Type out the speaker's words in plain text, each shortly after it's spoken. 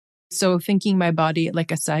So thinking my body at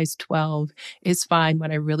like a size 12 is fine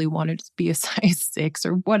when I really wanted to be a size 6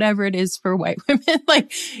 or whatever it is for white women.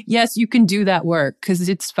 Like, yes, you can do that work because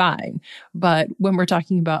it's fine. But when we're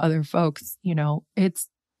talking about other folks, it's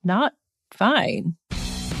not fine.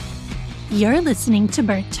 You're listening to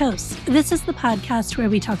Burnt Toast. This is the podcast where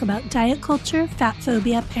we talk about diet culture, fat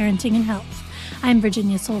phobia, parenting, and health. I'm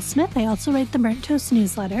Virginia Soul-Smith. I also write the Burnt Toast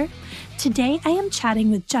newsletter. Today, I am chatting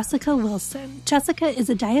with Jessica Wilson. Jessica is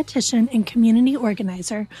a dietitian and community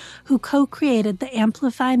organizer who co-created the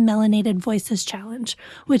Amplify Melanated Voices Challenge,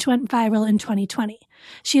 which went viral in 2020.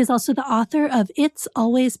 She is also the author of It's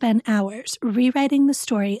Always Been Ours, Rewriting the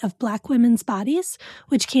Story of Black Women's Bodies,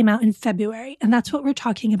 which came out in February. And that's what we're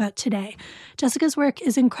talking about today. Jessica's work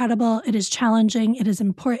is incredible. It is challenging. It is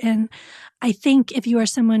important. I think if you are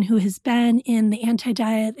someone who has been in the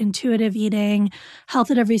anti-diet, intuitive eating, health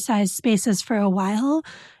at every size spaces for a while,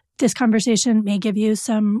 this conversation may give you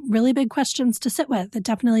some really big questions to sit with. It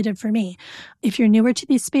definitely did for me. If you're newer to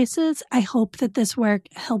these spaces, I hope that this work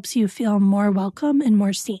helps you feel more welcome and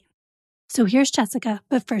more seen. So here's Jessica,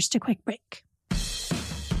 but first a quick break.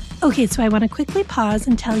 Okay, so I want to quickly pause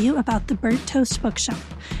and tell you about the Burnt Toast Bookshop.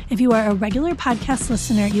 If you are a regular podcast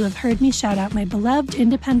listener, you have heard me shout out my beloved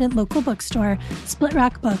independent local bookstore, Split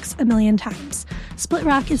Rock Books, a million times. Split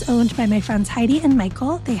Rock is owned by my friends Heidi and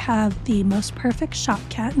Michael. They have the most perfect shop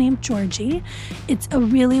cat named Georgie. It's a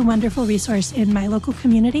really wonderful resource in my local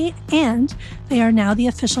community, and they are now the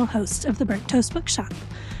official host of the Burnt Toast Bookshop.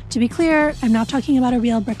 To be clear, I'm not talking about a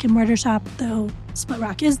real brick and mortar shop, though Split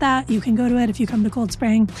Rock is that. You can go to it if you come to Cold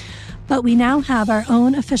Spring. But we now have our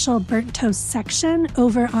own official Burnt Toast section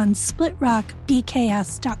over on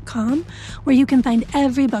splitrockbks.com, where you can find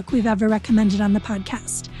every book we've ever recommended on the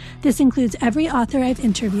podcast. This includes every author I've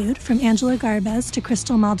interviewed, from Angela Garbez to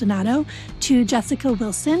Crystal Maldonado to Jessica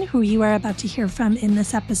Wilson, who you are about to hear from in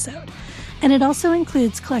this episode. And it also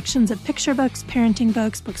includes collections of picture books, parenting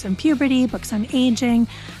books, books on puberty, books on aging,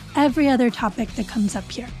 every other topic that comes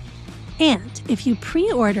up here. And if you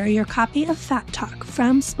pre-order your copy of Fat Talk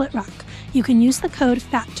from Split Rock, you can use the code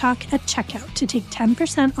FATTALK at checkout to take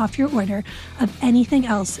 10% off your order of anything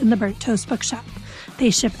else in the Burnt Toast Bookshop. They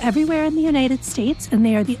ship everywhere in the United States, and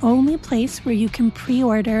they are the only place where you can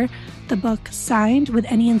pre-order the book signed with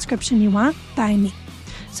any inscription you want by me.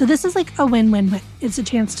 So this is like a win-win-win. It's a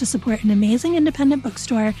chance to support an amazing independent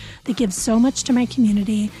bookstore that gives so much to my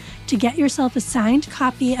community, to get yourself a signed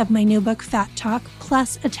copy of my new book, Fat Talk,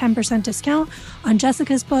 plus a 10% discount on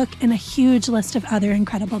Jessica's book and a huge list of other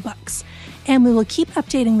incredible books. And we will keep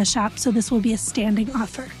updating the shop, so this will be a standing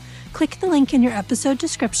offer. Click the link in your episode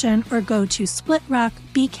description or go to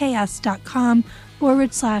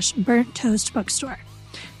splitrockbks.com/Burnt Toast Bookstore.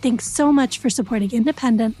 Thanks so much for supporting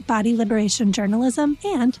independent body liberation journalism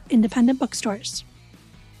and independent bookstores.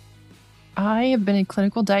 I have been a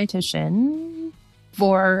clinical dietitian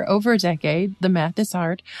for over a decade. The math is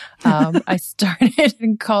hard. I started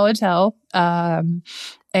in college health,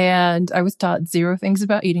 and I was taught 0 things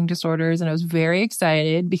about eating disorders. And I was very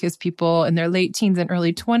excited because people in their late teens and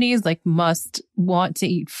early 20s must want to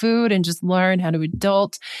eat food and just learn how to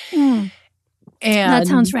adult. And that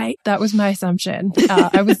sounds right. That was my assumption.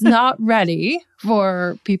 I was not ready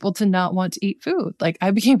for people to not want to eat food. I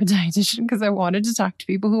became a dietitian because I wanted to talk to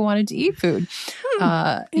people who wanted to eat food.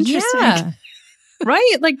 Interesting. Yeah.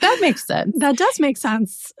 Right? That makes sense. That does make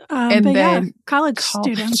sense. And but then yeah, college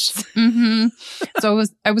students. Mm-hmm. So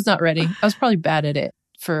I was not ready. I was probably bad at it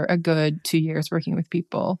for a good 2 years working with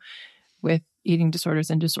people with eating disorders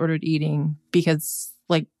and disordered eating, because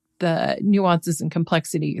the nuances and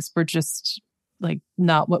complexities were just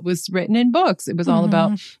not what was written in books. It was all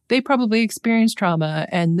about, they probably experienced trauma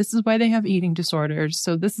and this is why they have eating disorders.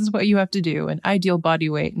 So this is what you have to do, and ideal body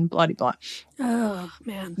weight and blah, blah, blah. Oh,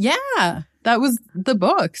 man. Yeah. That was the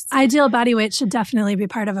books. Ideal body weight should definitely be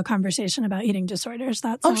part of a conversation about eating disorders.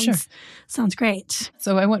 That sounds great.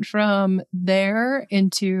 So I went from there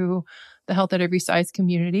into the health at every size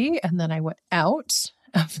community. And then I went out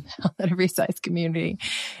of the health at every size community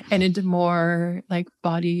and into more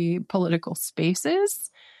body political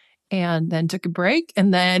spaces, and then took a break.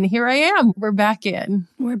 And then here I am. We're back in.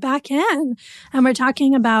 And we're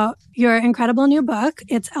talking about your incredible new book,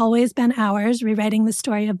 It's Always Been Ours, Rewriting the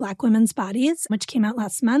Story of Black Women's Bodies, which came out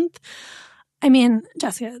last month. I mean,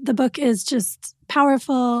 Jessica, the book is just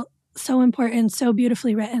powerful, so important, so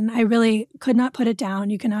beautifully written. I really could not put it down.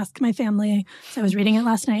 You can ask my family. So I was reading it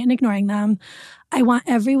last night and ignoring them. I want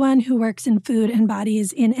everyone who works in food and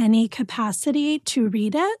bodies in any capacity to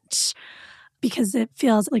read it, because it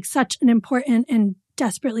feels like such an important and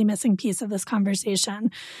desperately missing piece of this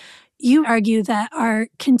conversation. You argue that our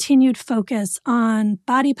continued focus on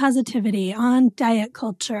body positivity, on diet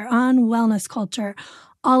culture, on wellness culture,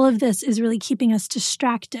 all of this is really keeping us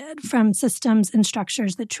distracted from systems and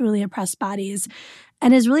structures that truly oppress bodies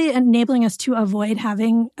and is really enabling us to avoid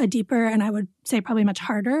having a deeper, and I would say probably much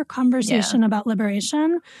harder, conversation about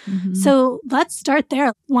liberation. Mm-hmm. So let's start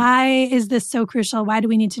there. Why is this so crucial? Why do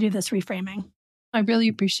we need to do this reframing? I really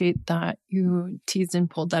appreciate that you teased and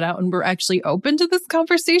pulled that out, and we're actually open to this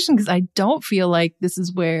conversation because I don't feel like this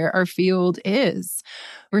is where our field is.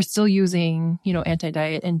 We're still using,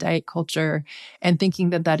 anti-diet and diet culture and thinking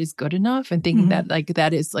that that is good enough and thinking that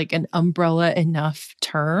that is like an umbrella enough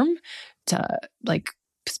term to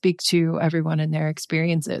speak to everyone and their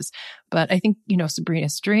experiences. But I think, Sabrina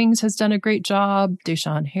Strings has done a great job.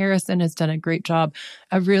 Deshaun Harrison has done a great job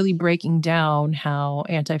of really breaking down how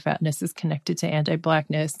anti-fatness is connected to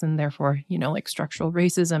anti-Blackness and therefore, structural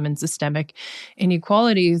racism and systemic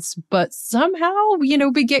inequalities. But somehow, we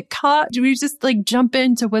get caught. We just jump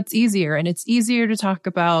into what's easier. And it's easier to talk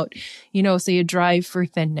about, say a drive for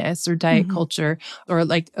thinness or diet culture or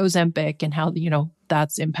Ozempic and how,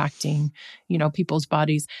 that's impacting, people's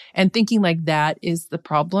bodies and thinking that is the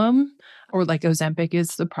problem or Ozempic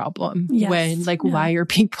is the problem when why are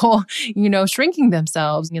people, shrinking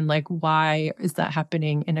themselves and why is that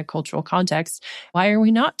happening in a cultural context? Why are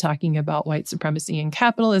we not talking about white supremacy and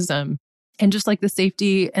capitalism and just the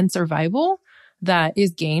safety and survival that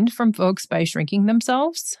is gained from folks by shrinking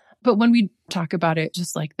themselves? But when we talk about it,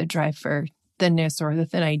 just the drive for thinness or the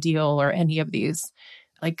thin ideal or any of these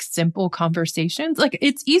simple conversations,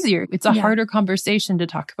 it's easier. It's a harder conversation to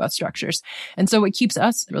talk about structures. And so it keeps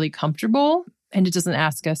us really comfortable and it doesn't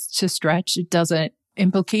ask us to stretch. It doesn't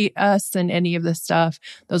implicate us in any of this stuff.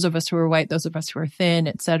 Those of us who are white, those of us who are thin,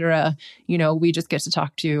 et cetera, we just get to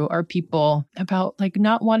talk to our people about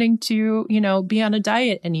not wanting to, be on a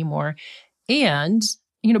diet anymore. And,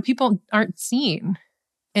 people aren't seen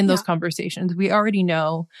in those conversations. We already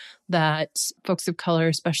know that folks of color,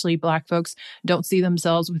 especially Black folks, don't see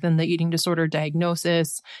themselves within the eating disorder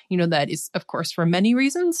diagnosis. That is, of course, for many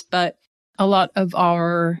reasons, but a lot of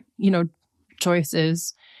our,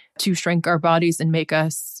 choices to shrink our bodies and make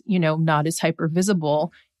us, not as hyper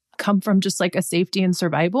visible come from just a safety and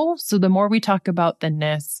survival. So the more we talk about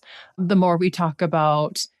thinness, the more we talk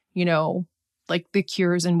about, the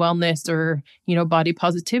cures and wellness or, body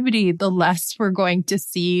positivity, the less we're going to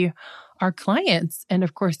see our clients. And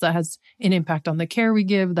of course, that has an impact on the care we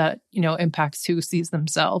give that, impacts who sees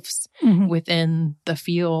themselves within the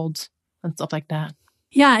field and stuff like that.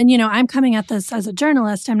 Yeah. And, I'm coming at this as a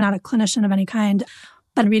journalist. I'm not a clinician of any kind.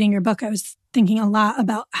 But reading your book, I was thinking a lot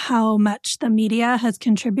about how much the media has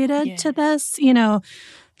contributed to this.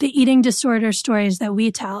 The eating disorder stories that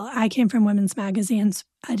we tell. I came from women's magazines.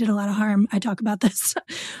 I did a lot of harm. I talk about this.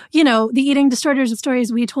 The eating disorders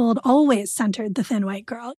stories we told always centered the thin white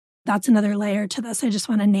girl. That's another layer to this. I just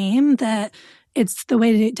want to name that it's the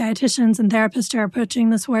way dietitians and therapists are approaching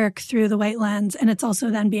this work through the white lens. And it's also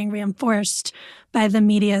then being reinforced by the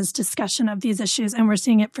media's discussion of these issues. And we're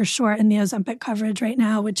seeing it for sure in the Ozempic coverage right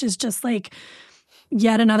now, which is just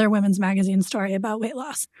yet another women's magazine story about weight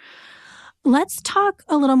loss. Let's talk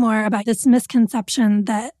a little more about this misconception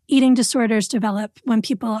that eating disorders develop when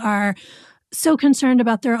people are so concerned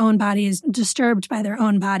about their own bodies, disturbed by their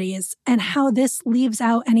own bodies, and how this leaves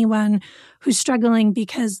out anyone who's struggling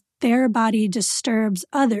because their body disturbs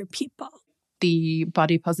other people. The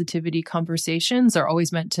body positivity conversations are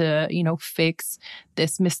always meant to, fix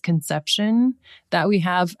this misconception that we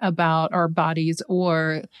have about our bodies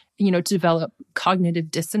or, to develop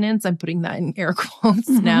cognitive dissonance. I'm putting that in air quotes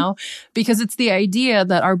now, because it's the idea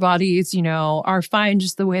that our bodies, are fine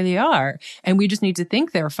just the way they are. And we just need to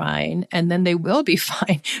think they're fine and then they will be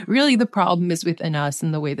fine. Really, the problem is within us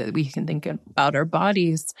and the way that we can think about our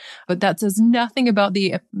bodies. But that says nothing about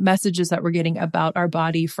the messages that we're getting about our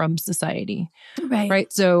body from society.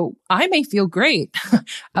 Right. So I may feel great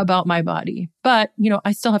about my body, but,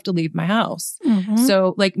 I still have to leave my house.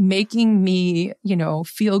 So making me,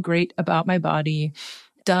 feel great about my body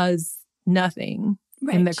does nothing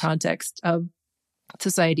in the context of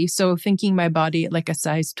society. So thinking my body at a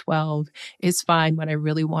size 12 is fine when I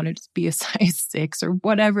really wanted to be a size 6 or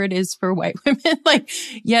whatever it is for white women.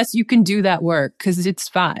 Yes, you can do that work because it's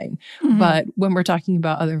fine. But when we're talking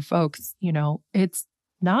about other folks, it's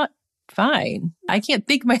not fine. I can't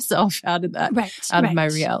think myself out of that, out of my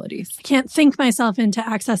realities. I can't think myself into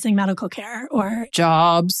accessing medical care or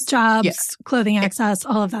jobs, clothing access,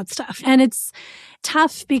 all of that stuff. And it's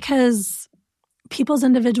tough because people's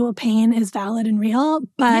individual pain is valid and real,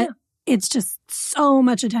 but it's just so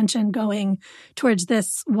much attention going towards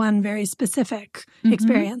this one very specific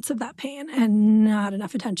experience of that pain and not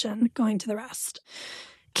enough attention going to the rest.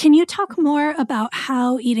 Can you talk more about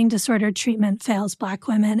how eating disorder treatment fails Black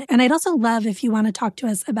women? And I'd also love if you want to talk to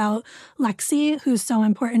us about Lexi, who's so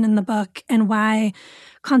important in the book, and why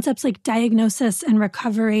concepts like diagnosis and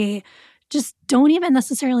recovery just don't even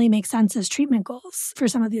necessarily make sense as treatment goals for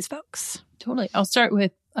some of these folks. Totally. I'll start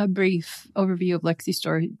with a brief overview of Lexi's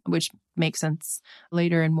story, which makes sense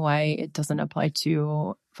later and why it doesn't apply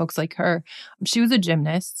to folks like her. She was a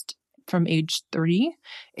gymnast from age 30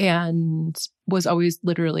 and was always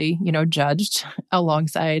literally, judged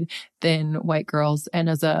alongside thin white girls. And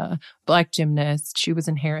as a Black gymnast, she was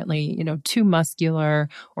inherently, too muscular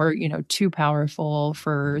or, too powerful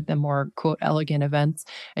for the more, quote, elegant events.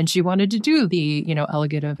 And she wanted to do the,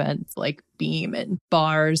 elegant events like beam and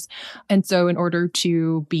bars. And so in order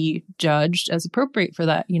to be judged as appropriate for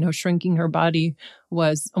that, shrinking her body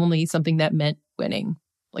was only something that meant winning.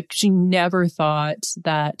 Like she never thought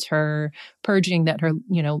that her purging, that her,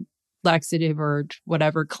 laxative or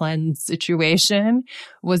whatever cleanse situation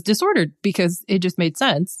was disordered because it just made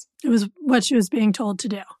sense. It was what she was being told to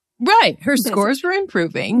do. Right. Her scores were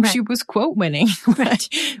improving. Right. She was, quote, winning. Right.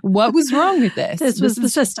 What was wrong with this? This was the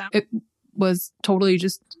system. It was totally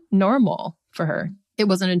just normal for her. It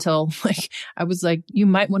wasn't until I was like, you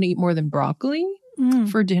might want to eat more than broccoli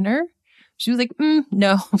for dinner. She was like,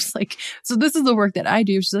 no. I was like, so this is the work that I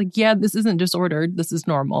do. She's like, yeah, this isn't disordered. This is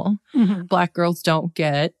normal. Black girls don't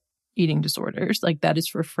get eating disorders. Like that is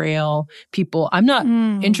for frail people. I'm not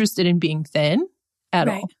interested in being thin at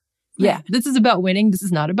all. Yeah. This is about winning. This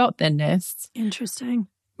is not about thinness. Interesting.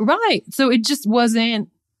 Right. So it just wasn't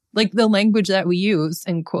like the language that we use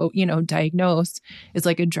and quote, diagnose is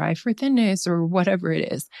like a drive for thinness or whatever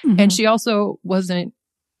it is. And she also wasn't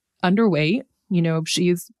underweight.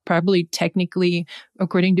 She's probably technically,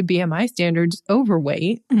 according to BMI standards,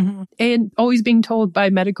 overweight and always being told by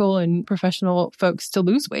medical and professional folks to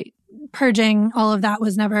lose weight. Purging, all of that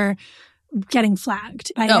was never getting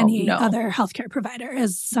flagged by any other healthcare provider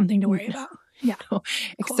as something to worry about. Yeah. No,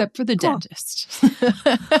 except for the dentist.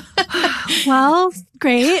 Well,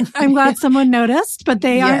 great. I'm glad someone noticed, but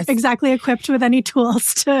they aren't exactly equipped with any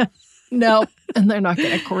tools to... No, and they're not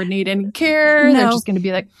going to coordinate any care. No. They're just going to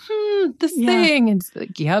be like, this thing. And it's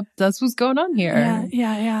like, yep, that's what's going on here.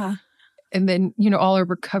 Yeah. And then, all our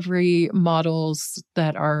recovery models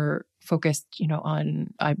that are focused,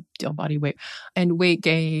 on ideal body weight and weight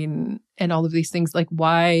gain and all of these things, like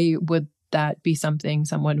why would that be something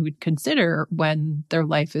someone would consider when their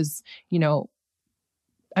life is,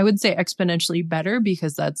 I would say exponentially better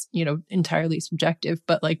because that's, entirely subjective,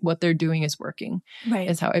 but like what they're doing is working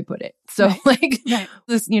is how I put it. So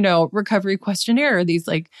this, recovery questionnaire, these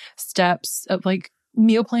like steps of like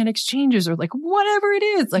meal plan exchanges or like whatever it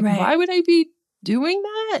is, like why would I be doing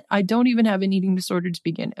that? I don't even have an eating disorder to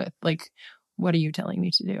begin with. Like, what are you telling me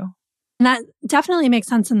to do? And that definitely makes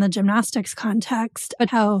sense in the gymnastics context, but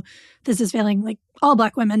how this is failing like all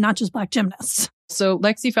Black women, not just Black gymnasts. So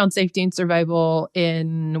Lexi found safety and survival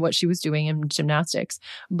in what she was doing in gymnastics.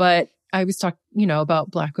 But I was talking, about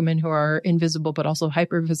Black women who are invisible, but also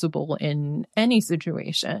hypervisible in any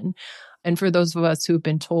situation. And for those of us who've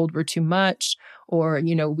been told we're too much or,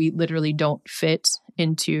 we literally don't fit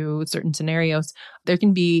into certain scenarios, there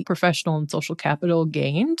can be professional and social capital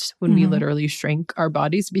gained when we literally shrink our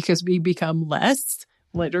bodies because we become less,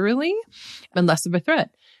 literally, and less of a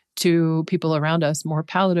threat to people around us, more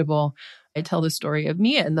palatable. I tell the story of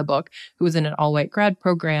Mia in the book, who was in an all-white grad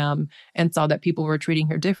program and saw that people were treating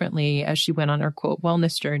her differently as she went on her, quote,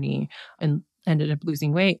 wellness journey and ended up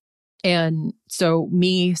losing weight. And so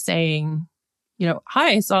me saying, hi,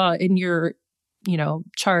 I saw in your,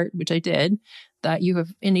 chart, which I did, that you have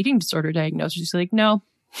an eating disorder diagnosis. She's like, no,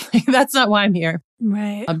 that's not why I'm here.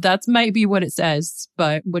 Right. That might be what it says,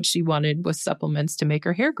 but what she wanted was supplements to make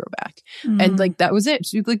her hair grow back. And like, that was it.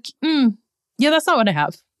 She was like, yeah, that's not what I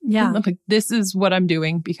have. Yeah. And I'm like, this is what I'm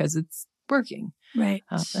doing because it's working. Right.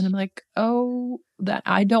 And I'm like, that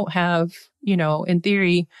I don't have, in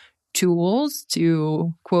theory, tools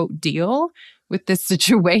to, quote, deal with this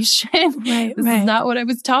situation. This is not what I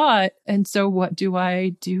was taught. And so what do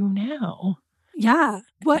I do now? Yeah.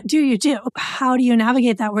 What do you do? How do you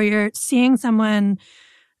navigate that where you're seeing someone,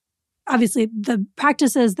 obviously the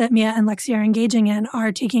practices that Mia and Lexi are engaging in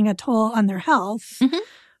are taking a toll on their health,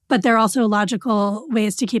 but they're also logical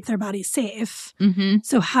ways to keep their bodies safe.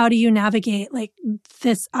 So how do you navigate like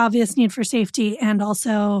this obvious need for safety and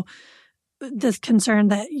also this concern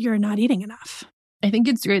that you're not eating enough? I think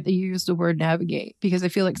it's great that you use the word navigate because I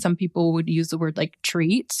feel like some people would use the word like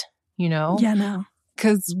treat, Yeah, no.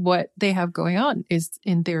 because what they have going on is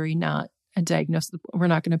in theory not a diagnosis. We're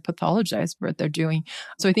not going to pathologize what they're doing.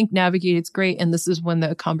 So I think Navigate is great. And this is when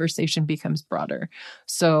the conversation becomes broader.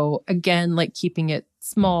 So again, like keeping it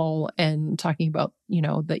small and talking about,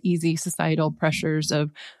 the easy societal pressures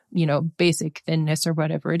of, basic thinness or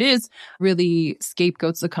whatever it is, really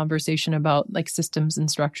scapegoats the conversation about like systems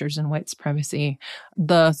and structures and white supremacy.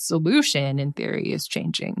 The solution in theory is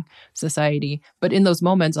changing society. But in those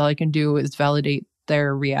moments, all I can do is validate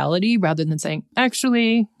their reality rather than saying,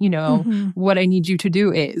 actually, what I need you to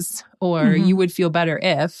do is, or you would feel better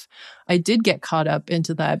if. I did get caught up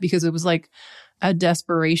into that because it was like a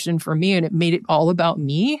desperation for me and it made it all about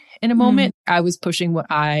me in a moment. I was pushing what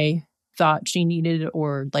I thought she needed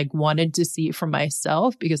or like wanted to see from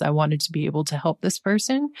myself because I wanted to be able to help this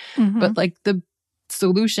person. But like the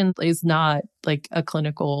solution is not like a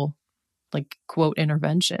clinical, like quote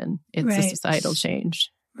intervention. It's a societal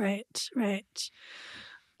change. Right.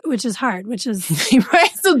 Which is hard, which is...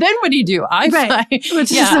 right. So then what do you do?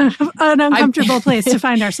 Which is an uncomfortable place to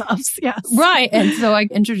find ourselves. Yes. Right. And so I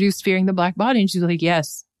introduced Fearing the Black Body and she's like,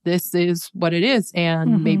 yes, this is what it is.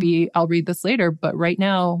 And maybe I'll read this later. But right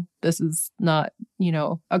now, this is not,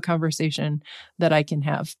 a conversation that I can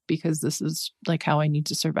have because this is like how I need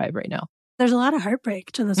to survive right now. There's a lot of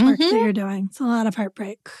heartbreak to this work that you're doing. It's a lot of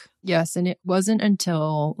heartbreak. Yes. And it wasn't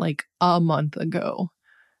until like a month ago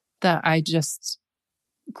that I just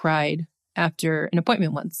cried after an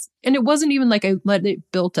appointment once. And it wasn't even like I let it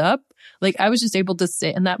build up. Like I was just able to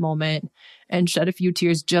sit in that moment and shed a few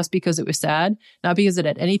tears just because it was sad, not because it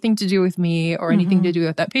had anything to do with me or anything to do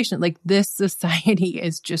with that patient. Like this society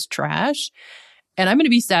is just trash. And I'm going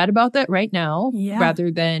to be sad about that right now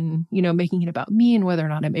rather than, making it about me and whether or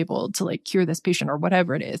not I'm able to like cure this patient or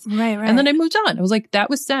whatever it is. Right. And then I moved on. I was like, that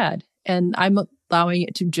was sad. And I'm allowing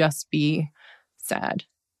it to just be sad.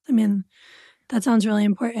 I mean, that sounds really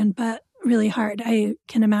important, but really hard. I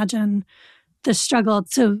can imagine the struggle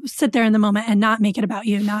to sit there in the moment and not make it about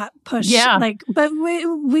you, not push. Yeah. Like, but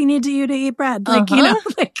we need you to eat bread. Like,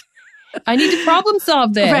 like I need to problem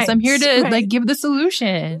solve this. Right, I'm here to like give the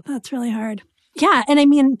solution. That's really hard. Yeah. And I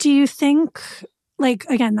mean, do you think, like,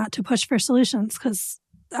 again, not to push for solutions because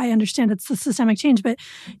I understand it's the systemic change, but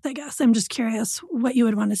I guess I'm just curious what you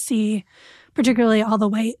would want to see, particularly all the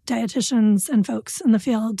white dietitians and folks in the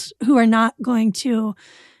field who are not going to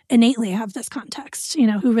innately have this context,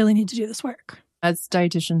 who really need to do this work. As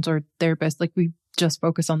dietitians or therapists, like we just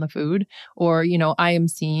focus on the food or, I am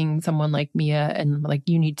seeing someone like Mia and like,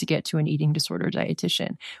 you need to get to an eating disorder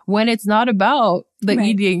dietitian when it's not about the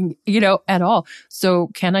eating, at all. So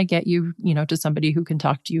can I get you, to somebody who can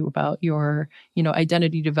talk to you about your,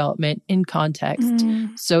 identity development in context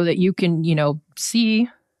so that you can, see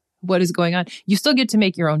what is going on. You still get to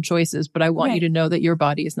make your own choices, but I want you to know that your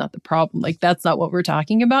body is not the problem. Like that's not what we're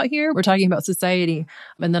talking about here. We're talking about society.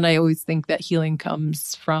 And then I always think that healing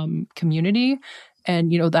comes from community.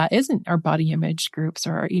 And, that isn't our body image groups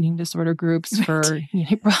or our eating disorder groups for,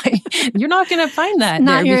 you're not going to find that.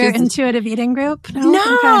 Not your intuitive eating group?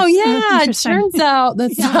 No, it turns out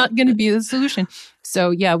that's not going to be the solution.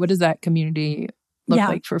 So what does that community look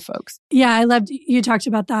like for folks? Yeah, I loved you talked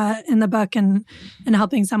about that in the book and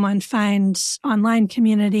helping someone find online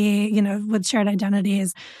community, with shared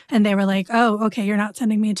identities. And they were like, oh, okay, you're not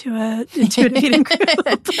sending me to a intuitive eating group.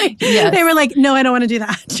 They were like, no, I don't want to do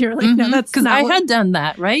that. You're like, no, that's because I had done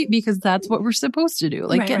that, right? Because that's what we're supposed to do.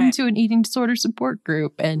 Like get into an eating disorder support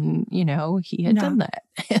group. And, he had done that.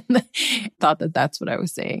 And thought that that's what I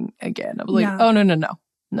was saying again. I was like, oh,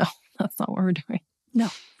 no, that's not what we're doing.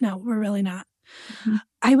 No, we're really not.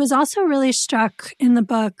 I was also really struck in the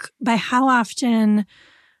book by how often,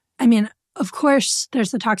 I mean, of course,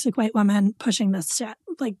 there's the toxic white woman pushing this shit,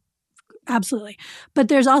 like, absolutely. But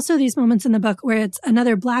there's also these moments in the book where it's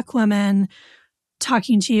another Black woman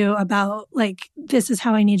talking to you about, like, this is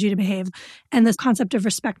how I need you to behave. And this concept of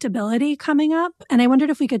respectability coming up. And I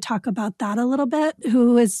wondered if we could talk about that a little bit,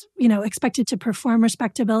 who is, expected to perform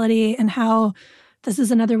respectability and how this is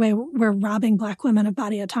another way we're robbing Black women of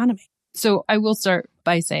body autonomy. So I will start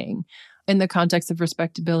by saying, in the context of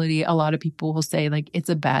respectability, a lot of people will say like it's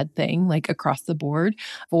a bad thing, like across the board,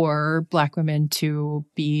 for Black women to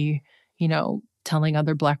be, telling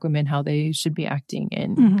other Black women how they should be acting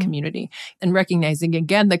in community and recognizing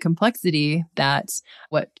again the complexity that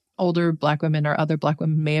what older Black women or other Black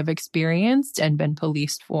women may have experienced and been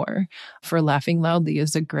policed for laughing loudly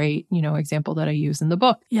is a great, example that I use in the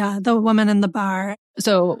book. Yeah, the woman in the bar.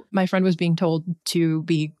 So my friend was being told to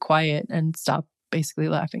be quiet and stop basically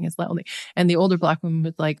laughing as loudly. And the older Black woman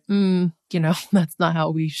was like, that's not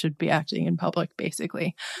how we should be acting in public,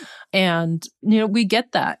 basically. And, we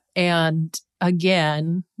get that. And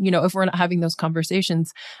again, if we're not having those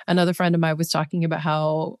conversations, another friend of mine was talking about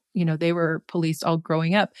how, they were policed all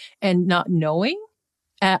growing up and not knowing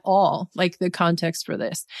at all, like the context for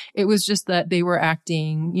this. It was just that they were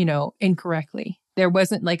acting, incorrectly. There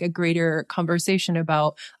wasn't like a greater conversation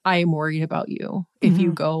about, I am worried about you if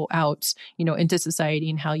you go out, into society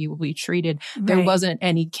and how you will be treated. Right. There wasn't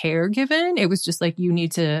any care given. It was just like, you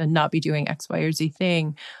need to not be doing X, Y, or Z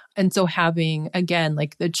thing. And so having, again,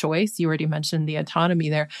 like the choice, you already mentioned the autonomy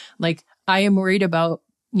there. Like, I am worried about,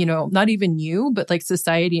 not even you, but like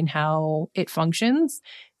society and how it functions.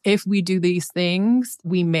 If we do these things,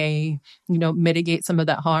 we may, mitigate some of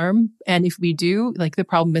that harm. And if we do, like the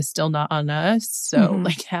problem is still not on us. So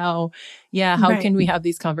like how Right. can we have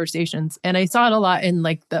these conversations? And I saw it a lot in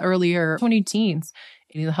like the earlier 20-teens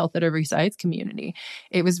in the health at every size community.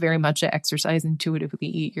 It was very much an exercise intuitively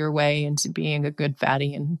eat your way into being a good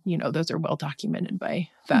fatty. And, those are well documented by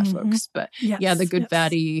fat folks. But the good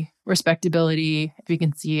fatty respectability, if you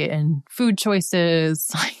can see it in food choices,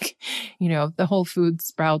 like, the whole food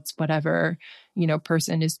sprouts, whatever,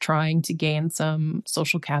 person is trying to gain some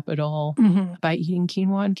social capital by eating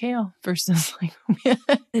quinoa and kale versus like.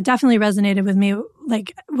 It definitely resonated with me,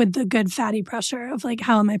 like with the good fatty pressure of like,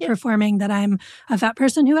 how am I performing that I'm a fat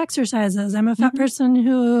person who exercises? I'm a fat person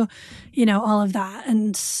who, all of that.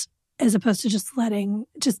 And as opposed to just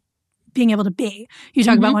being able to be. You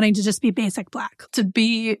talk about wanting to just be basic Black. To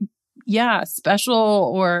be,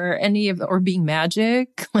 special or or being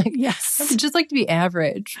magic. Like, yes. I would just like to be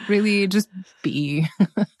average. Really just be.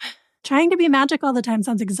 Trying to be magic all the time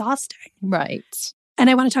sounds exhausting. Right. And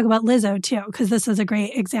I want to talk about Lizzo too, because this is a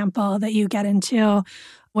great example that you get into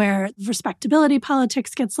where respectability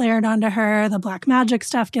politics gets layered onto her, the Black magic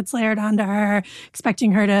stuff gets layered onto her,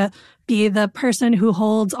 expecting her to be the person who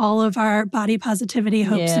holds all of our body positivity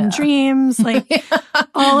hopes and dreams, like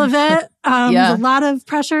all of it. A lot of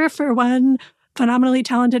pressure for one phenomenally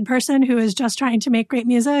talented person who is just trying to make great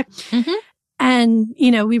music. And,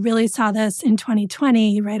 we really saw this in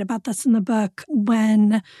 2020. You write about this in the book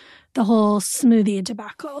when the whole smoothie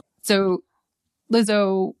debacle. So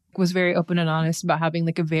Lizzo was very open and honest about having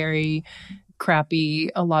like a very crappy,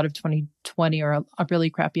 a lot of 2020 or a really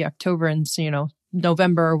crappy October and,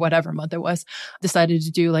 November or whatever month it was, decided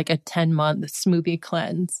to do like a 10-month smoothie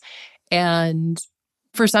cleanse. And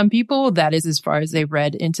for some people, that is as far as they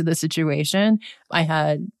read into the situation. I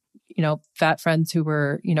had, fat friends who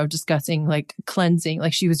were, discussing like cleansing,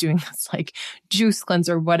 like she was doing this like juice cleanse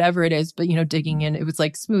or whatever it is, but, digging in, it was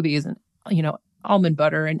like smoothies and, almond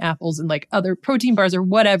butter and apples and like other protein bars or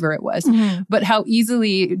whatever it was. But how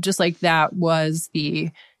easily just like that was the,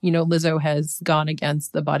 Lizzo has gone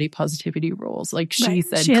against the body positivity rules. Like she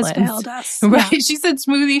said she cleanse. Has failed us. Right. Yeah. She said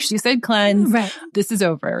smoothie. She said cleanse. Right. This is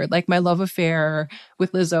over. Like my love affair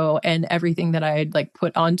with Lizzo and everything that I had like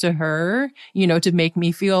put onto her, to make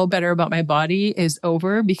me feel better about my body is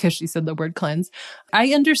over because she said the word cleanse.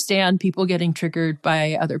 I understand people getting triggered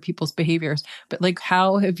by other people's behaviors, but like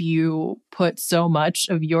how have you put so much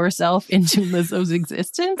of yourself into Lizzo's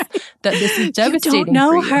existence that this is devastating? You don't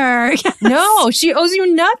know for you? her. Yes. No, she owes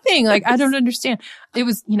you nothing. Like, I don't understand. It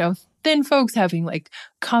was, thin folks having like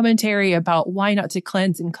commentary about why not to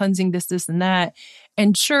cleanse and cleansing this, and that.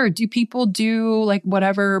 And sure, do people do like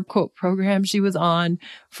whatever quote program she was on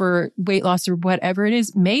for weight loss or whatever it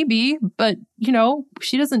is? Maybe, but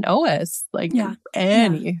she doesn't owe us like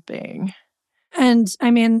anything. And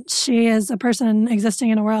I mean, she is a person existing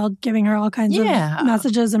in a world giving her all kinds of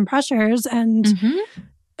messages and pressures. And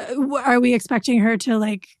are we expecting her to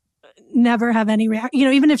like never have any reaction?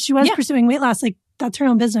 Even if she was pursuing weight loss, like that's her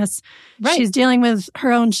own business. Right. She's dealing with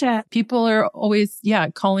her own shit. People are always,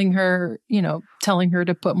 calling her, telling her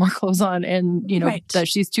to put more clothes on and, that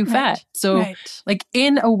she's too fat. So like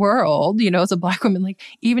in a world, as a Black woman, like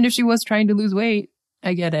even if she was trying to lose weight,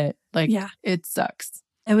 I get it. Like it sucks.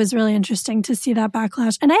 It was really interesting to see that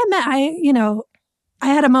backlash. And I admit, I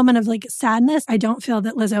had a moment of like sadness. I don't feel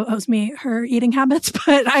that Lizzo owes me her eating habits,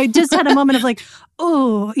 but I just had a moment of like,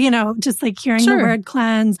 oh, just like hearing the word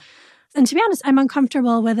cleanse. And to be honest, I'm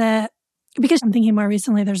uncomfortable with it because I'm thinking more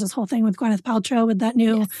recently, there's this whole thing with Gwyneth Paltrow with that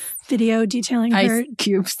new video detailing her ice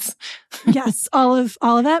cubes. Yes, all of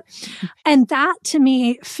it. And that to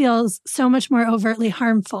me feels so much more overtly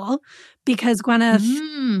harmful because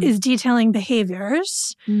Gwyneth is detailing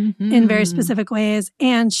behaviors in very specific ways.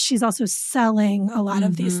 And she's also selling a lot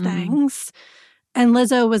of these things. And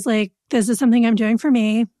Lizzo was like, this is something I'm doing for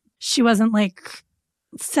me. She wasn't like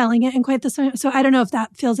selling it in quite the same. So I don't know if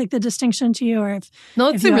that feels like the distinction to you or if. No,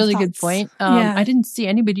 it's a really good point. I didn't see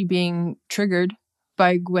anybody being triggered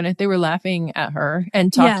by Gwyneth. They were laughing at her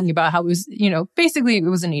and talking about how it was, basically it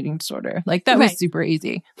was an eating disorder. Like that was super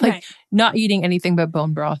easy. Like not eating anything but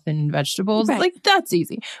bone broth and vegetables. Like that's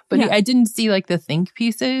easy. But I didn't see like the think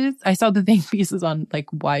pieces. I saw the think pieces on like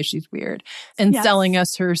why she's weird and selling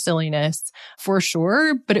us her silliness for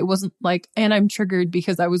sure. But it wasn't like, and I'm triggered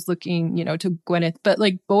because I was looking, to Gwyneth, but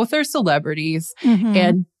like both are celebrities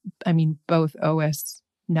and I mean, both owe us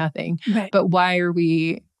nothing. But why are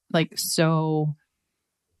we like so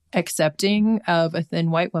accepting of a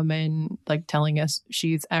thin white woman like telling us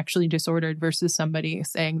she's actually disordered versus somebody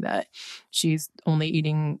saying that she's only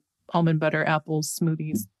eating almond butter, apples,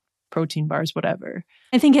 smoothies, protein bars, whatever?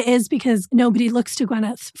 I think it is because nobody looks to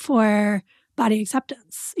Gwyneth for body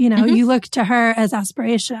acceptance. You look to her as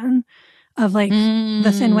aspiration of like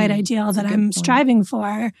the thin white ideal that I'm striving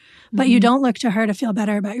for, but you don't look to her to feel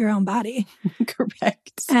better about your own body.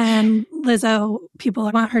 Correct. And Lizzo, people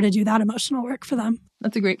want her to do that emotional work for them.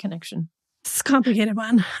 That's a great connection. It's a complicated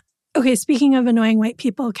one. Okay, speaking of annoying white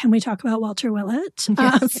people, can we talk about Walter Willett?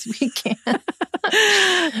 Yes, we can.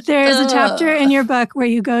 There is a chapter in your book where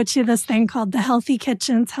you go to this thing called the Healthy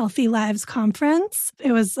Kitchens, Healthy Lives Conference.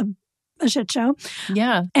 It was a shit show.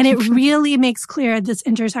 Yeah. And it really makes clear this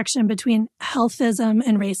intersection between healthism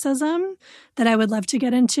and racism that I would love to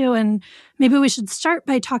get into. And maybe we should start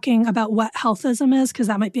by talking about what healthism is, because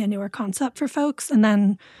that might be a newer concept for folks. And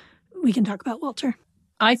then we can talk about Walter.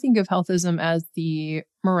 I think of healthism as the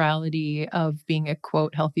morality of being a,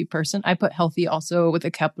 quote, healthy person. I put healthy also with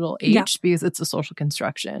a capital H because it's a social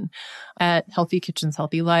construction. At Healthy Kitchens,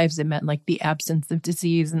 Healthy Lives, it meant like the absence of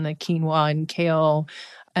disease and the quinoa and kale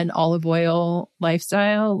and olive oil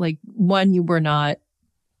lifestyle. Like, one, you were not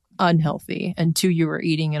unhealthy, and two, you were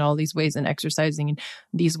eating in all these ways and exercising in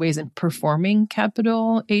these ways and performing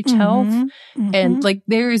capital H health. And like,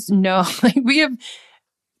 there is no, like, we have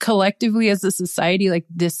collectively as a society, like,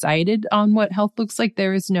 decided on what health looks like.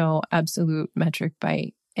 There is no absolute metric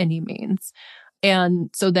by any means. And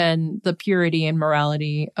so then the purity and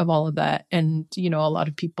morality of all of that. And, a lot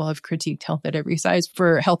of people have critiqued health at every size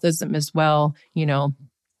for healthism as well,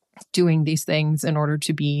 doing these things in order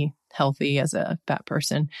to be healthy as a fat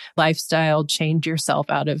person. Lifestyle, change yourself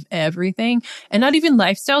out of everything. And not even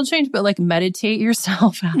lifestyle change, but like meditate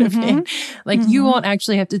yourself out of it. Like you won't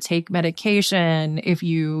actually have to take medication if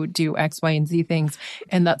you do X, Y, and Z things.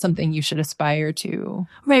 And that's something you should aspire to.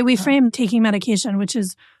 Right. We frame taking medication, which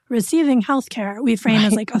is receiving healthcare, we frame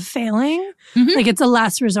as like a failing. Like it's a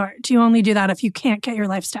last resort. You only do that if you can't get your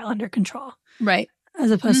lifestyle under control. Right.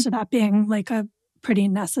 As opposed to that being like a pretty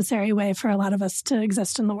necessary way for a lot of us to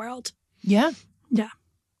exist in the world. Yeah. Yeah.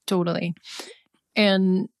 Totally.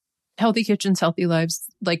 And Healthy Kitchens, Healthy Lives,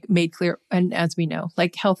 like, made clear, and as we know,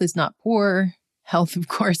 like, health is not poor. Health, of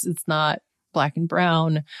course, is not black and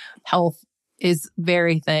brown. Health is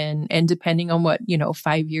very thin. And depending on what,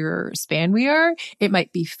 5-year span we are, it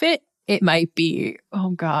might be fit. It might be,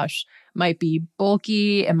 might be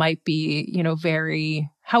bulky. It might be, very,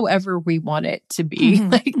 however we want it to be.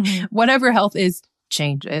 Whatever health is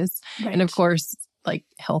changes. Right. And of course, like,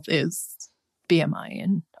 health is BMI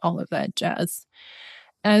and all of that jazz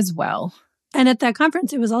as well. And at that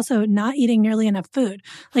conference, it was also not eating nearly enough food.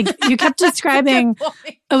 Like, you kept describing,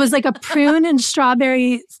 it was like a prune and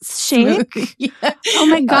strawberry shake. Yeah. Oh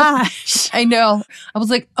my gosh. I know. I was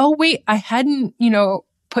like, oh wait, I hadn't,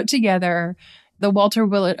 put together the Walter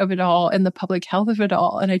Willett of it all and the public health of it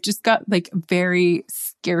all. And I just got like very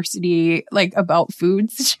scarcity, like, about food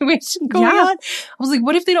situation going on. I was like,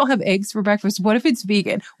 what if they don't have eggs for breakfast? What if it's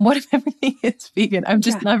vegan? What if everything is vegan? I'm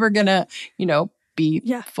just never gonna, be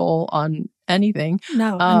full on anything.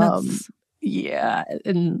 No.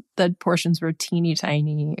 And the portions were teeny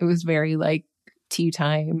tiny. It was very like tea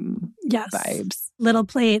time vibes. Little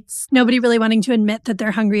plates. Nobody really wanting to admit that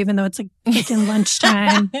they're hungry, even though it's like freaking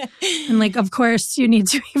lunchtime. And like, of course, you need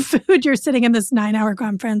to eat food. You're sitting in this 9-hour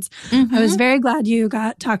conference. I was very glad you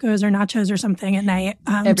got tacos or nachos or something at night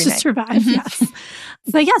to survive. Yes.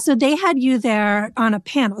 But so they had you there on a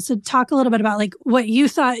panel. So talk a little bit about like what you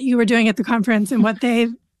thought you were doing at the conference and what they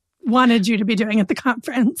wanted you to be doing at the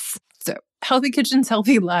conference. So Healthy Kitchens,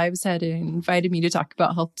 Healthy Lives had invited me to talk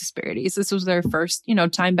about health disparities. This was their first,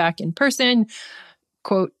 time back in person,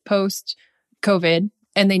 quote, post-COVID.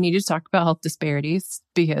 And they needed to talk about health disparities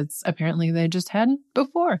because apparently they just hadn't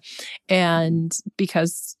before. And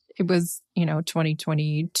because it was,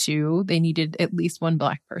 2022, they needed at least one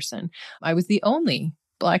Black person. I was the only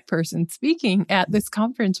Black person speaking at this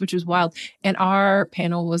conference, which is wild. And our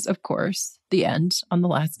panel was, of course, the end on the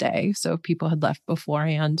last day. So if people had left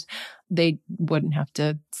beforehand, they wouldn't have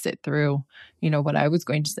to sit through, what I was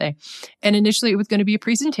going to say. And initially it was going to be a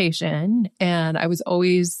presentation, and I was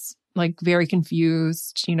always like very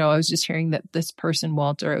confused. I was just hearing that this person,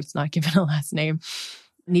 Walter, I was not given a last name,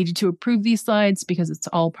 needed to approve these slides because it's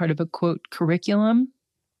all part of a quote curriculum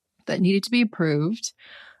that needed to be approved.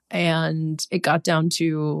 And it got down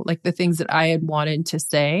to like the things that I had wanted to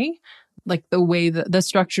say, like the way that the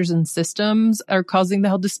structures and systems are causing the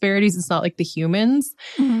health disparities. It's not like the humans,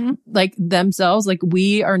 like themselves, like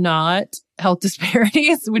we are not health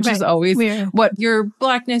disparities, which is always what your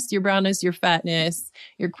blackness, your brownness, your fatness,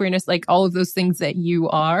 your queerness, like all of those things that you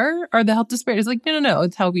are the health disparities. Like, no,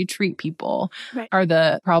 it's how we treat people are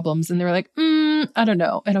the problems. And they were like, I don't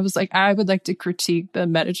know. And I was like, I would like to critique the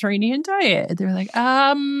Mediterranean diet. They were like,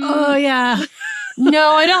 oh yeah. No,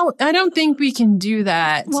 I don't think we can do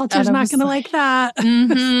that. Walter's not going to like that.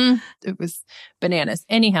 It was bananas.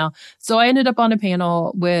 Anyhow, so I ended up on a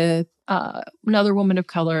panel with another woman of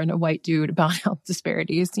color and a white dude about health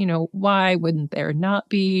disparities. Why wouldn't there not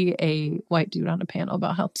be a white dude on a panel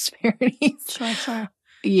about health disparities? Sure.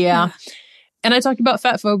 Yeah. And I talked about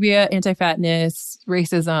fat phobia, anti-fatness,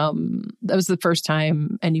 racism. That was the first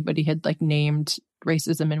time anybody had like named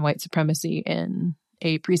racism and white supremacy in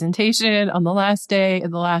a presentation on the last day of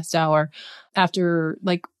the last hour, after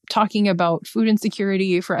like talking about food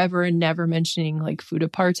insecurity forever and never mentioning like food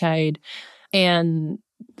apartheid. And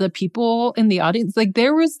the people in the audience, like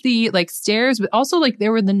there was the like stares, but also like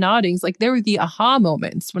there were the noddings, like there were the aha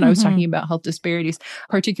moments when I was talking about health disparities,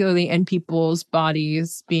 particularly in people's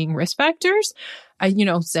bodies being risk factors. I,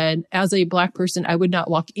 said as a Black person, I would not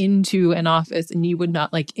walk into an office and you would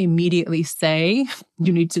not like immediately say,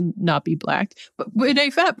 you need to not be Black. But when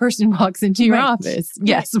a fat person walks into your office,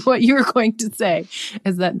 yes, what you're going to say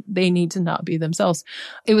is that they need to not be themselves.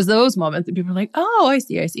 It was those moments that people were like, oh, I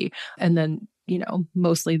see. And then,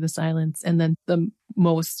 mostly the silence. And then the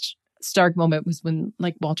most stark moment was when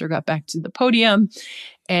like Walter got back to the podium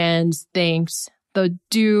and thanked the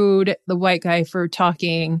dude, the white guy, for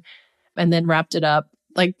talking, and then wrapped it up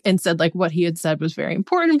like and said like what he had said was very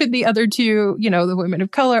important. But the other two, the women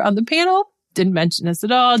of color on the panel didn't mention us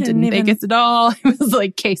at all, didn't thank us at all. It was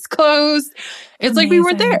like case closed. It's like we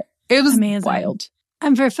weren't there. It was wild.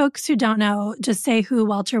 And for folks who don't know, just say who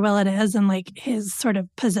Walter Willett is and like his sort of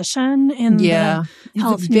position in the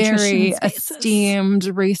health nutrition very spaces. Esteemed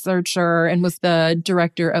researcher and was the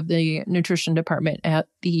director of the nutrition department at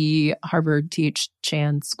the Harvard T.H.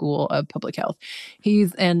 Chan School of Public Health.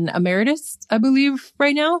 He's an emeritus, I believe,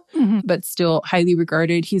 right now, but still highly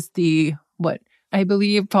regarded. He's the, I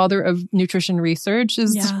believe, father of nutrition research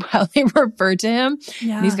is how they refer to him.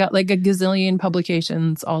 Yeah. And he's got like a gazillion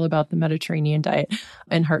publications all about the Mediterranean diet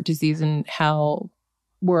and heart disease and how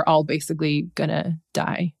we're all basically going to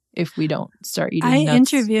die if we don't start eating nuts. I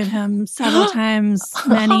interviewed him several times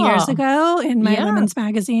many years ago in my women's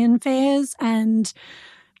magazine phase. And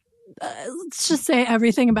let's just say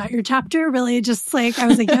everything about your chapter really just like, I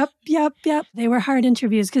was like, yep. They were hard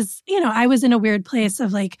interviews because, I was in a weird place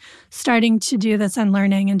of like starting to do this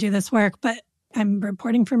unlearning and do this work, but I'm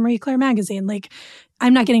reporting for Marie Claire magazine. Like,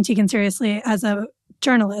 I'm not getting taken seriously as a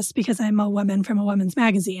journalist because I'm a woman from a women's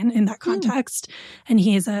magazine in that context. And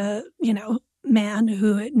he's a, man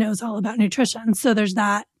who knows all about nutrition. So there's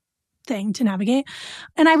that thing to navigate.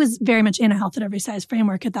 And I was very much in a health at every size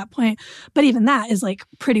framework at that point. But even that is like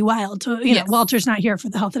pretty wild to, you know, Walter's not here for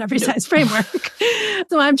the health at every size framework.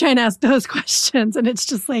 So I'm trying to ask those questions and it's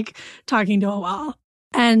just like talking to a wall.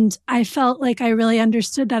 And I felt like I really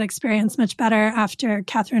understood that experience much better after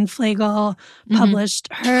Catherine Flagel published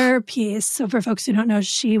her piece. So for folks who don't know,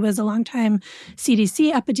 she was a longtime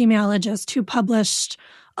CDC epidemiologist who published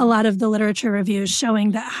a lot of the literature reviews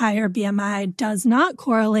showing that higher BMI does not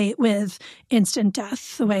correlate with instant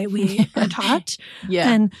death the way we are taught.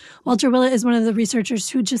 And Walter Willett is one of the researchers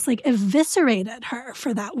who just like eviscerated her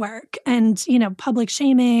for that work. And, you know, public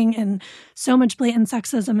shaming and so much blatant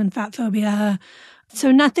sexism and fat phobia. So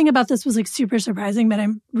nothing about this was like super surprising, but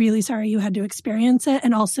I'm really sorry you had to experience it.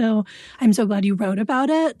 And also, I'm so glad you wrote about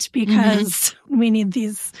it because we need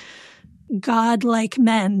these godlike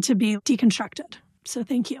men to be deconstructed. So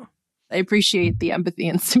thank you. I appreciate the empathy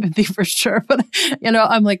and sympathy for sure. But, you know,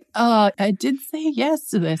 I'm like, oh, I did say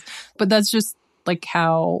yes to this. But that's just like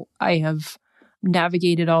how I have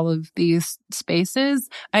navigated all of these spaces.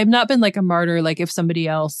 I've not been like a martyr. Like if somebody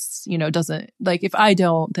else, you know, doesn't, like if I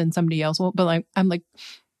don't, then somebody else won't. But like, I'm like,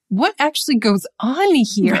 what actually goes on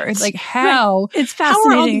here? Right. Like how? It's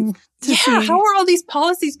fascinating how are all these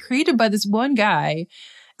policies created by this one guy?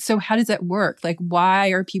 so how does that work? Like, why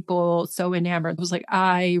are people so enamored? I was like,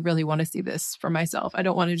 I really want to see this for myself. I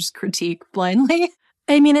don't want to just critique blindly.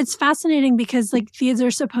 I mean, it's fascinating because like these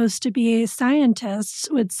are supposed to be scientists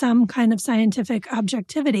with some kind of scientific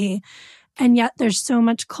objectivity. And yet there's so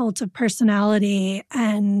much cult of personality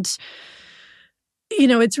and, you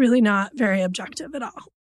know, it's really not very objective at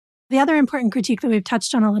all. The other important critique that we've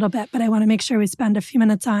touched on a little bit, but I want to make sure we spend a few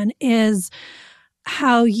minutes on is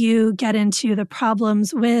how you get into the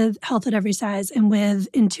problems with health at every size and with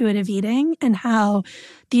intuitive eating and how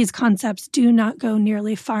these concepts do not go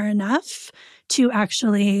nearly far enough to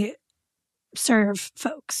actually serve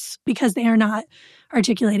folks because they are not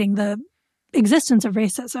articulating the existence of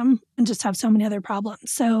racism and just have so many other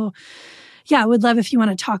problems. So yeah, I would love if you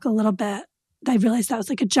want to talk a little bit. I realized that was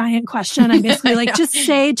like a giant question. I'm basically like, just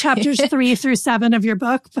say chapters 3 through 7 of your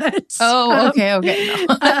book. But okay.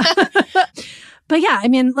 No. But yeah, I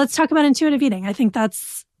mean, let's talk about intuitive eating. I think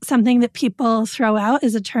that's something that people throw out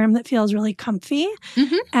as a term that feels really comfy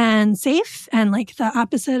and safe and like the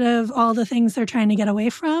opposite of all the things they're trying to get away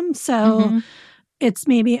from. So it's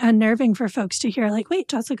maybe unnerving for folks to hear like, wait,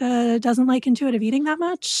 Jessica doesn't like intuitive eating that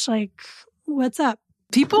much? Like, what's up?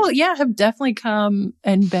 People, have definitely come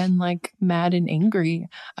and been like mad and angry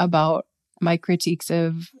about my critiques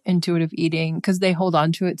of intuitive eating because they hold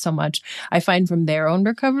on to it so much. I find from their own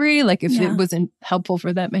recovery, like if it wasn't helpful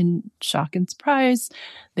for them, and shock and surprise,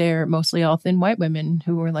 they're mostly all thin white women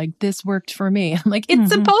who were like, this worked for me. I'm like,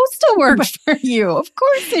 it's supposed to work for you. Of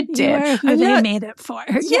course it did. You are who they made it for.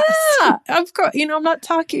 Yeah, of course. You know, I'm not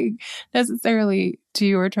talking necessarily to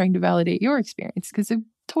you or trying to validate your experience because it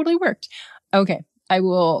totally worked. Okay. I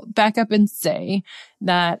will back up and say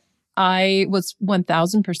that I was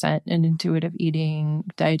 1000% an intuitive eating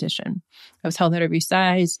dietitian. I was health at every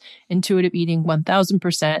size, intuitive eating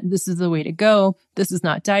 1000%. This is the way to go. This is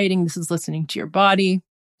not dieting. This is listening to your body.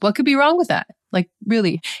 What could be wrong with that? Like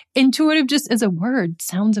really, intuitive just as a word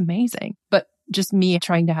sounds amazing, but just me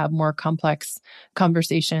trying to have more complex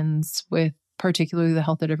conversations with particularly the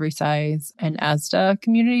health at every size and ASDA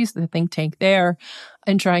communities, the think tank there,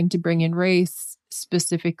 and trying to bring in race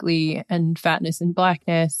specifically and fatness and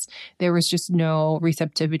blackness, there was just no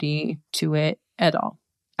receptivity to it at all.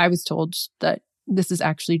 I was told that this is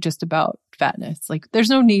actually just about fatness. Like there's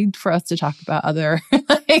no need for us to talk about other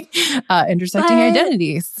intersecting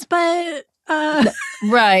identities. But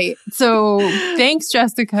right. So thanks,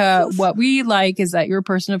 Jessica. What we like is that you're a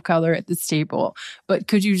person of color at this table, but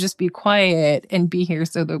could you just be quiet and be here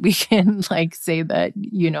so that we can like say that,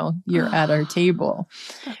 you know, you're at our table.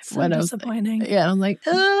 That's so disappointing. I'm like,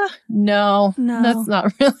 no, that's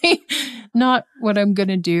not really not what I'm going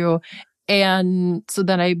to do. And so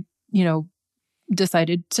then I,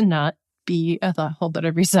 decided to not be a health at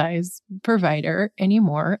every size provider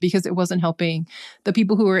anymore because it wasn't helping the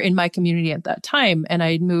people who were in my community at that time. And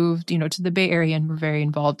I moved, to the Bay Area and were very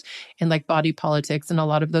involved in like body politics. And a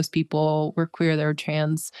lot of those people were queer, they were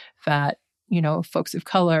trans, fat, folks of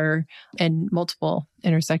color and multiple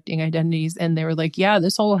intersecting identities. And they were like, yeah,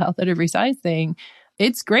 this whole health at every size thing,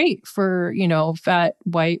 it's great for, fat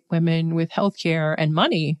white women with healthcare and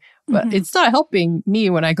money, but it's not helping me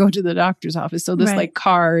when I go to the doctor's office. So this like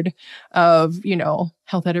card of,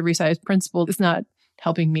 health at every size principle is not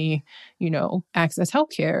helping me, access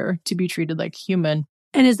healthcare to be treated like human.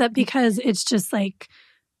 And is that because it's just like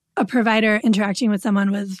a provider interacting with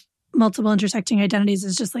someone with multiple intersecting identities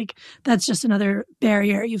is just like, that's just another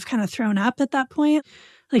barrier you've kind of thrown up at that point?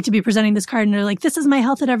 Like to be presenting this card and they're like, this is my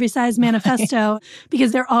health at every size manifesto,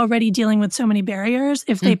 because they're already dealing with so many barriers.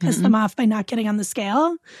 If they piss them off by not getting on the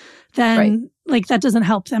scale, then like that doesn't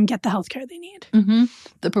help them get the healthcare they need.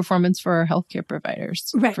 The performance for our healthcare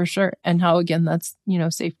providers, for sure. And how, again, that's,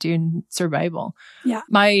 safety and survival. Yeah.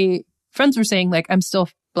 My friends were saying like, I'm still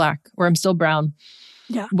Black or I'm still brown.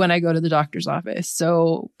 When I go to the doctor's office.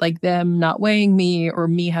 So like them not weighing me or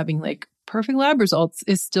me having like perfect lab results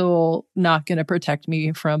is still not going to protect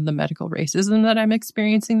me from the medical racism that I'm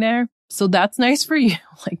experiencing there. So that's nice for you.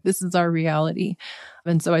 Like this is our reality.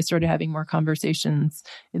 And so I started having more conversations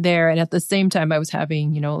there. And at the same time, I was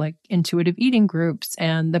having, like intuitive eating groups,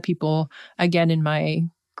 and the people, again, in my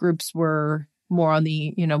groups were more on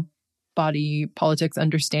the, body politics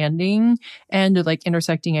understanding and of like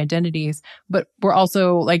intersecting identities, but we're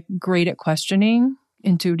also like great at questioning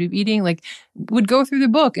intuitive eating, like would go through the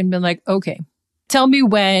book and been like, okay, tell me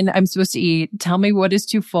when I'm supposed to eat. Tell me what is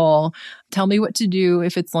too full. Tell me what to do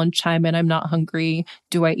if it's lunchtime and I'm not hungry.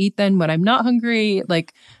 Do I eat then when I'm not hungry?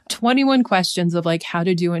 Like 21 questions of like how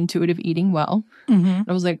to do intuitive eating well. And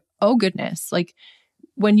I was like, oh goodness, like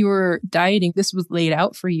when you were dieting, this was laid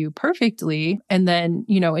out for you perfectly. And then,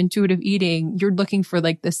 intuitive eating, you're looking for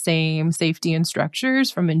like the same safety and structures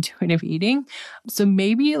from intuitive eating. So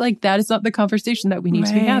maybe like that is not the conversation that we need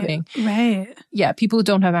to be having. Right. Yeah. People who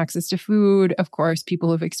don't have access to food, of course, people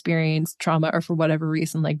who have experienced trauma or for whatever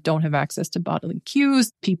reason, like don't have access to bodily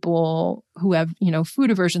cues, people who have,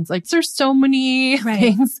 food aversions. Like there's so many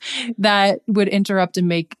things that would interrupt and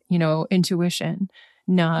make, intuition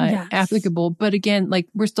not applicable. But again, like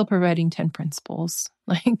we're still providing 10 principles.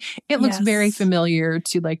 Like it looks very familiar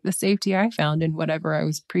to like the safety I found in whatever I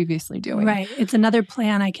was previously doing. Right. It's another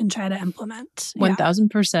plan I can try to implement.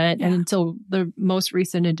 1000%. And until the most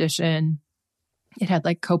recent edition, it had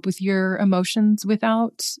like cope with your emotions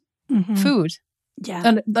without food. Yeah.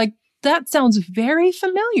 And like that sounds very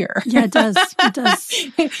familiar. Yeah, it does. It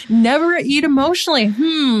does. Never eat emotionally.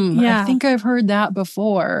 Yeah. I think I've heard that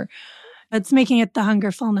before. It's making it the hunger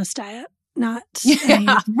fullness diet, not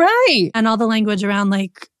right. And all the language around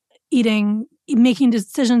like eating, making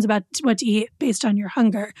decisions about what to eat based on your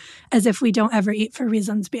hunger, as if we don't ever eat for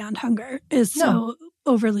reasons beyond hunger, is so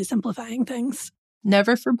overly simplifying things.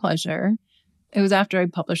 Never for pleasure. It was after I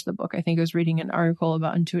published the book. I think I was reading an article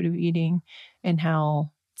about intuitive eating and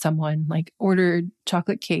how someone like ordered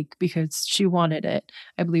chocolate cake because she wanted it.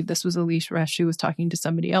 I believe this was Elise Resch. She was talking to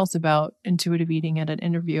somebody else about intuitive eating at an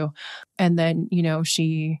interview. And then,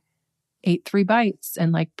 she ate 3 bites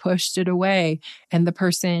and like pushed it away. And the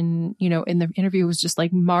person, in the interview was just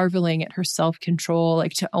like marveling at her self-control,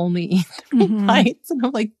 like to only eat 3 bites. And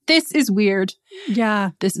I'm like, this is weird.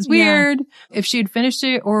 Yeah. This is weird. Yeah. If she had finished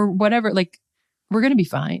it or whatever, like we're going to be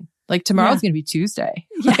fine. Like tomorrow's going to be Tuesday.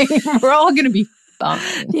 Yeah. Like, we're all going to be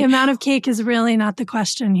fine. The amount of cake is really not the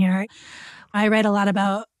question here. I write a lot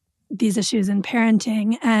about these issues in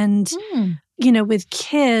parenting and, with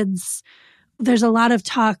kids, there's a lot of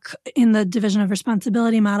talk in the division of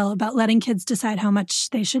responsibility model about letting kids decide how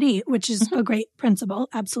much they should eat, which is a great principle.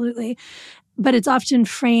 Absolutely. But it's often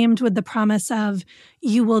framed with the promise of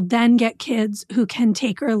you will then get kids who can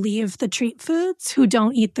take or leave the treat foods, who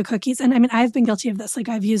don't eat the cookies. And I mean, I've been guilty of this. Like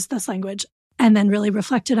I've used this language and then really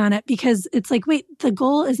reflected on it because it's like, wait, the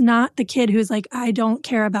goal is not the kid who's like, I don't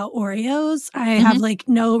care about Oreos. I have like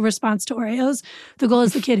no response to Oreos. The goal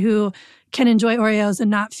is the kid who can enjoy Oreos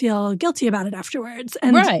and not feel guilty about it afterwards.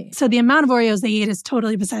 And so the amount of Oreos they eat is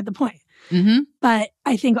totally beside the point. But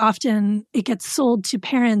I think often it gets sold to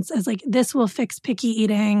parents as like, this will fix picky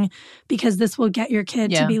eating because this will get your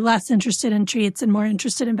kid to be less interested in treats and more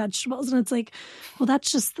interested in vegetables. And it's like, well,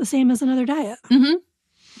 that's just the same as another diet.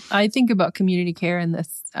 I think about community care in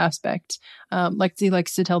this aspect. Lexi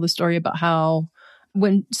likes to tell the story about how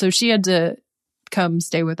so she had to come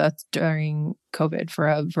stay with us during COVID for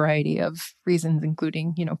a variety of reasons,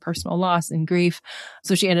 including, personal loss and grief.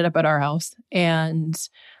 So she ended up at our house and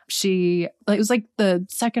it was like the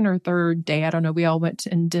second or third day. I don't know. We all went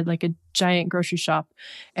and did like a giant grocery shop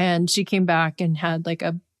and she came back and had like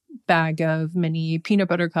a bag of mini peanut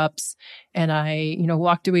butter cups. And I,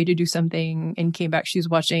 walked away to do something and came back. She was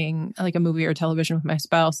watching like a movie or television with my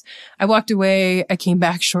spouse. I walked away. I came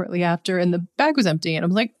back shortly after and the bag was empty. And I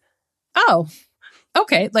was like, oh,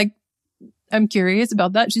 okay. Like, I'm curious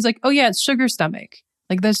about that. She's like, oh yeah, it's sugar stomach.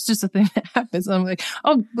 Like, that's just a thing that happens. And I'm like,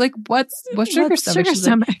 oh, like what's sugar stomach? Sugar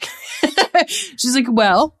stomach. She's like,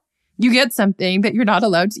 well, you get something that you're not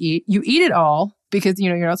allowed to eat. You eat it all because,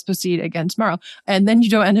 you're not supposed to eat it again tomorrow. And then you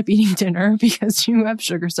don't end up eating dinner because you have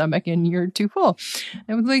sugar stomach and you're too full.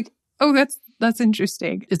 I was like, oh, that's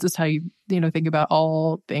interesting. Is this how you, think about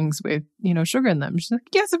all things with, sugar in them? She's like,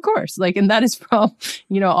 yes, of course. Like, and that is from,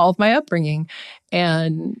 all of my upbringing.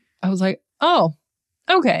 And I was like, oh,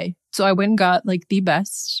 okay. So I went and got like the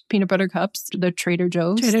best peanut butter cups, the Trader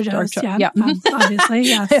Joe's. Yeah. Obviously,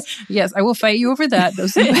 yes. Yes, I will fight you over that.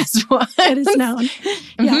 Those are the best ones. It is known.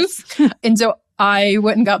 Yes. And so I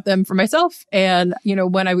went and got them for myself. And,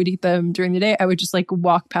 when I would eat them during the day, I would just like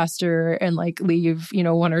walk past her and like leave,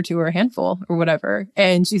 1 or 2 or a handful or whatever.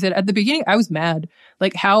 And she said at the beginning, I was mad.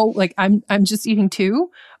 Like how, like I'm just eating 2.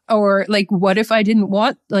 Or like, what if I didn't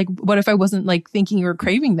want, like, what if I wasn't like thinking or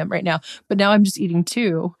craving them right now? But now I'm just eating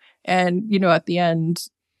 2. And, at the end,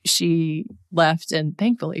 she left, and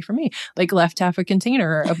thankfully for me, like left half a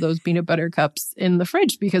container of those peanut butter cups in the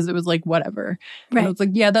fridge because it was like, whatever. Right. And I was like,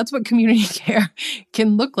 yeah, that's what community care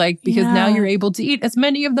can look like because now you're able to eat as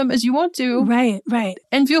many of them as you want to. Right.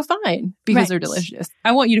 And feel fine because they're delicious.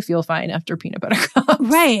 I want you to feel fine after peanut butter cups.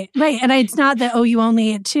 Right. And it's not that, oh, you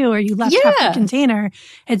only ate 2 or you left half the container.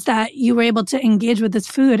 It's that you were able to engage with this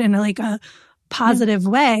food in like a positive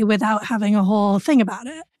way without having a whole thing about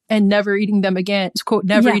it. And never eating them again. It's quote,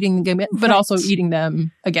 never eating them again, but also eating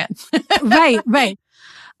them again. Right.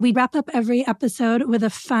 We wrap up every episode with a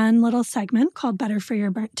fun little segment called Better for Your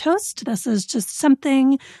Burnt Toast. This is just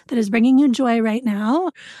something that is bringing you joy right now.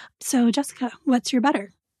 So, Jessica, what's your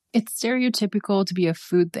better? It's stereotypical to be a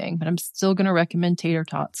food thing, but I'm still going to recommend tater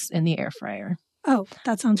tots in the air fryer. Oh,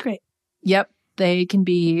 that sounds great. Yep. They can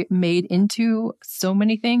be made into so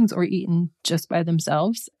many things or eaten just by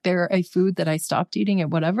themselves. They're a food that I stopped eating at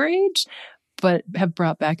whatever age, but have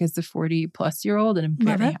brought back as a 40-plus-year-old, and I'm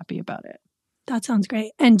very happy about it. That sounds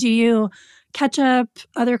great. And do you ketchup,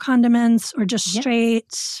 other condiments, or just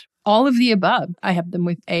straight? All of the above. I have them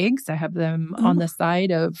with eggs. I have them on the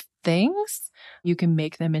side of things. You can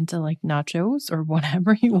make them into like nachos or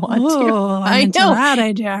whatever you want to. I know that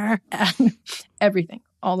idea. Everything.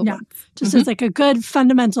 All the ones. Just as like a good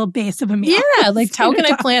fundamental base of a meal. Yeah. Like how can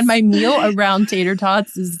I plan my meal around tater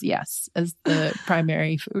tots as the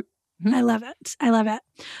primary food. I love it. I love it.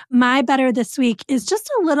 My better this week is just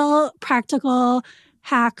a little practical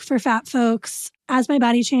hack for fat folks. As my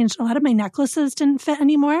body changed, a lot of my necklaces didn't fit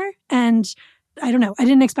anymore. And I don't know. I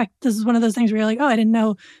didn't expect, this is one of those things where you're like, oh, I didn't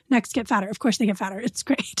know necks get fatter. Of course they get fatter. It's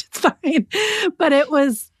great. It's fine. But it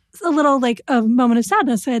was a little like a moment of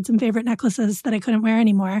sadness. I had some favorite necklaces that I couldn't wear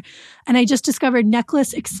anymore. And I just discovered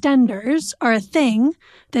necklace extenders are a thing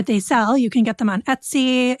that they sell. You can get them on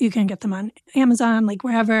Etsy. You can get them on Amazon, like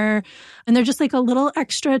wherever. And they're just like a little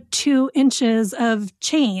extra 2 inches of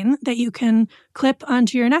chain that you can clip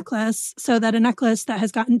onto your necklace so that a necklace that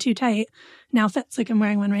has gotten too tight now fits. Like I'm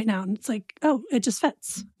wearing one right now. And it's like, oh, it just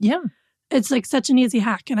fits. Yeah. It's like such an easy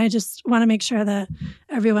hack. And I just want to make sure that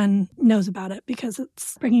everyone knows about it because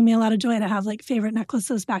it's bringing me a lot of joy to have like favorite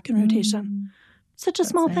necklaces back in rotation. Such a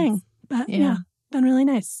small thing, but yeah, been really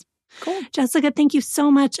nice. Cool. Jessica, thank you so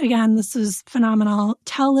much. Again, this was phenomenal.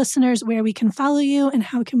 Tell listeners where we can follow you and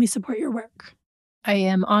how can we support your work. I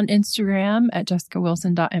am on Instagram at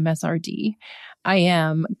jessicawilson.msrd. I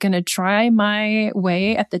am going to try my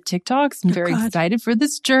way at the TikToks. I'm very excited for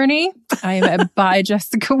this journey. I am at by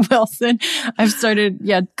Jessica Wilson. I've started,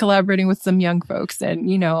 collaborating with some young folks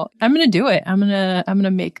and, I'm going to do it. I'm going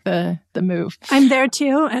to make the move. I'm there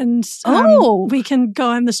too. And we can go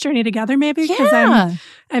on this journey together maybe because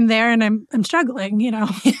I'm there and I'm struggling,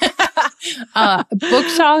 Book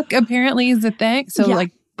talk apparently is a thing. So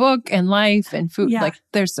like book and life and food, like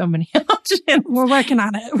there's so many options. We're working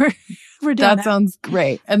on it. We're doing that. Sounds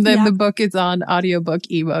great. And then the book is on audiobook,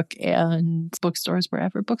 ebook, and bookstores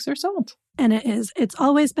wherever books are sold. And it is. It's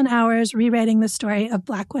always been ours, rewriting the story of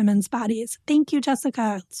Black women's bodies. Thank you,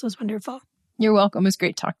 Jessica. This was wonderful. You're welcome. It was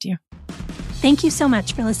great to talk to you. Thank you so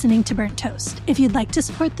much for listening to Burnt Toast. If you'd like to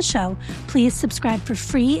support the show, please subscribe for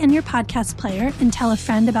free in your podcast player and tell a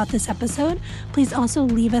friend about this episode. Please also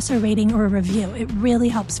leave us a rating or a review. It really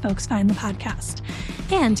helps folks find the podcast.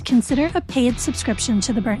 And consider a paid subscription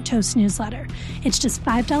to the Burnt Toast newsletter. It's just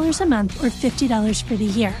 $5 a month or $50 for the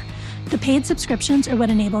year. The paid subscriptions are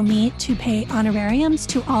what enable me to pay honorariums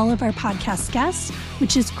to all of our podcast guests,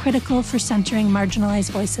 which is critical for centering marginalized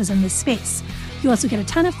voices in this space. You also get a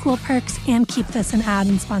ton of cool perks and keep this an ad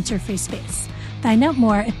and sponsor-free space. Find out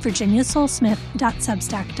more at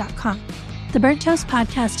virginiasolesmith.substack.com. The Burnt Toast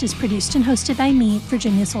podcast is produced and hosted by me,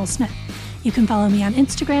 Virginia Soul Smith. You can follow me on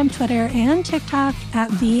Instagram, Twitter, and TikTok at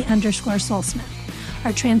 @the_Soulsmith.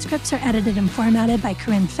 Our transcripts are edited and formatted by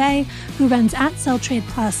Corinne Fay, who runs @CellTrade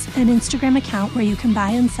Plus, an Instagram account where you can buy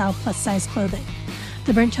and sell plus-size clothing.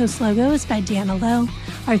 The Burnt Toast logo is by Deanna Lowe.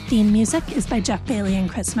 Our theme music is by Jeff Bailey and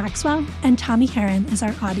Chris Maxwell, and Tommy Herron is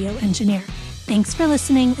our audio engineer. Thanks for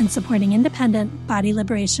listening and supporting independent body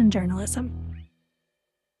liberation journalism.